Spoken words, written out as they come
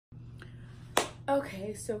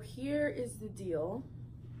Okay, so here is the deal.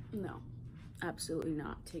 No, absolutely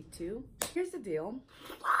not. Take two. Here's the deal.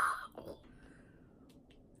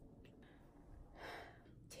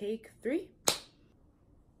 Take three.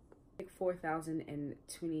 Take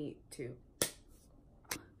 4,022.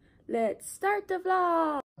 Let's start the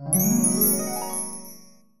vlog.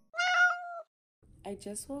 I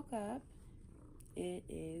just woke up. It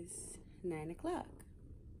is 9 o'clock.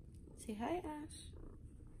 Say hi, Ash.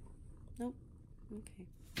 Nope.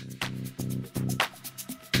 Okay.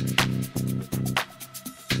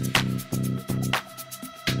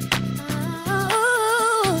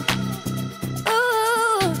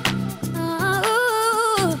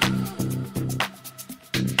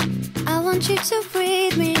 I want you to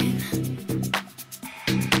breathe me in.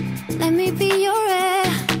 Let me be your air.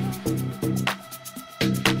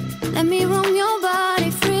 Let me roam your body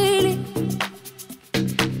freely.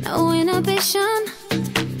 No inhibition,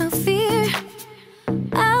 no fear.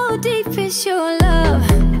 How deep is your love?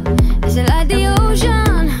 Is it like the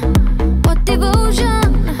ocean? What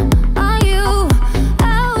devotion are you?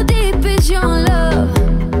 How deep is your love?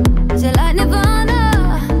 Is it like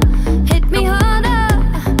Nirvana? Hit me harder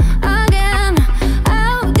again.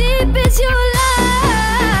 How deep is your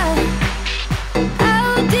love?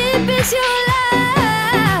 How deep is your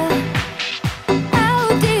love? How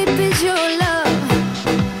deep is your love?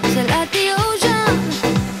 Is it like the ocean?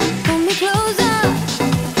 Pull me closer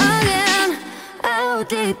again. How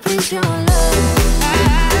deep is your love?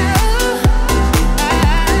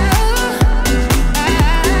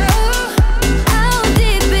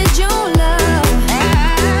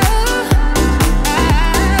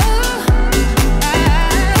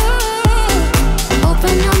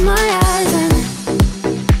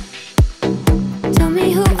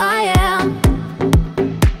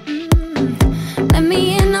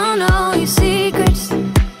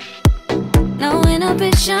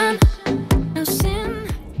 No sin.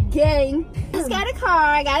 Gang. Just got a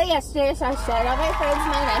car. I got it yesterday, so I showed all my friends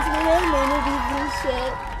my nice little movies and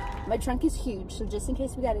shit. My trunk is huge, so just in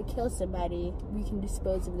case we gotta kill somebody, we can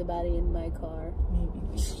dispose of the body in my car. Maybe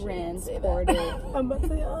we transport it. I'm about to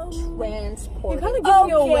say, transport you're kind it. of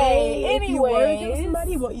giving away Okay, if you were to kill anyways.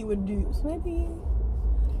 somebody, what you would do. So maybe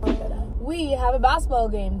We have a basketball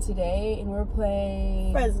game today, and we're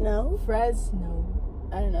playing Fresno.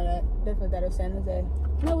 I didn't know that. That's what that was San Jose.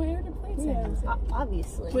 No, we already played San Jose.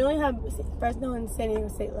 Obviously. We only have Fresno and San Diego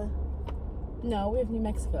State left. No, we have New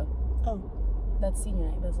Mexico. Oh, That's senior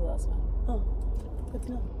night. That's the last one. oh, good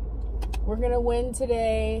to know. We're gonna win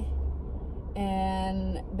today,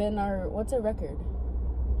 and then what's our record?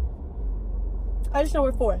 I just know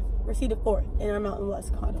we're fourth. We're seeded fourth in our Mountain West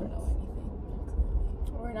I don't Conference. know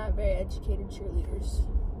anything. We're not very educated cheerleaders.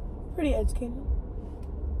 Pretty educated.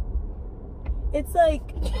 It's like,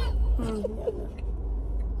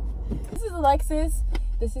 This is Alexis.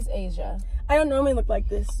 This is Asia. I don't normally look like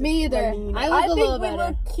this. Me either. I mean, I look a think little we better.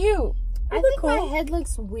 look cute. I look think cool. my head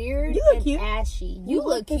looks weird You look and cute. ashy. You You look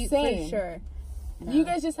look the cute same. for sure. No. You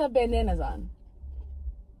guys just have bandanas on.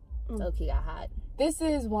 Loki got hot. This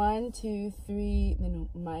is 1, 2, 3. No,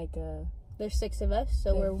 Micah. There's 6 of us,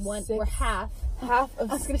 so we're There's one. 6. We're half. Half of.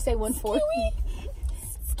 I was gonna say 1/4.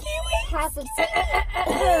 Half of.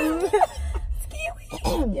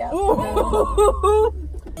 yeah.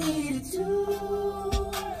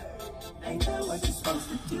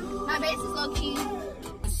 My base is low key.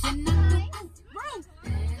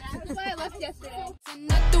 That's why I left yesterday.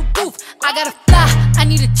 Not the roof, I gotta fly, I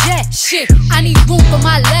need a jet, shit, I need room for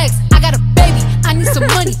my legs, I got a baby, I need some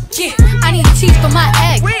money, yeah, I need teeth for my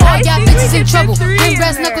egg, all y'all bitches in trouble, bring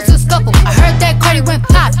brass knuckles to scuffle, I heard that Cardi went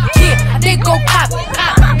pop, yeah, they go pop,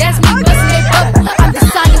 pop, that's me bustin' they bubble, I'm the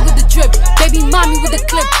Sonny with the drip, baby mommy with the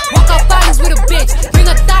clip, walk out bodies with a bitch, bring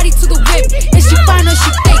a thotty to the whip, if she fine or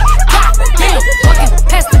she fake, god damn, walking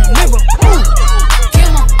past the mirror, ooh,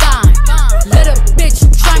 kill on fine, let a bitch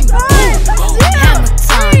try me, hammer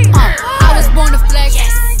time, I was born to flex,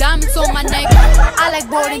 diamonds on my neck, I like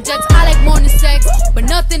boarding jets, I like more than sex, but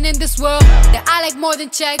nothing in this world that I like more than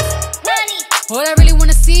checks. Money. All I really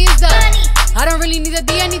wanna see is the money. I don't really need a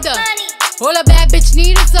D, I need the money. All a bad bitch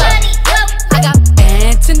need is the money. I got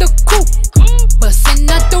bands in the coop, bustin'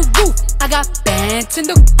 out the roof. I got bands in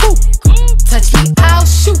the coop. Touch me, I'll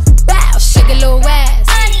shoot. Bow, shake a little ass.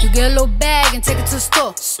 You get a little bag and take it to the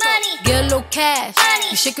store. Get a little cash.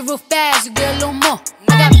 You shake it real fast, you get a little more.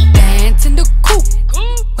 I got bands in the coop,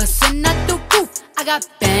 bustin' out the roof. I got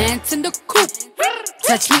bands in the coop.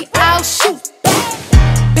 Touch me, I'll shoot.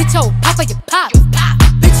 Bitch, oh, Papa, you pop.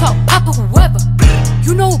 Bitch, oh, Papa, whoever.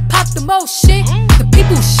 You know who pop the most shit? The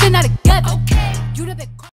people who shit not together. You the big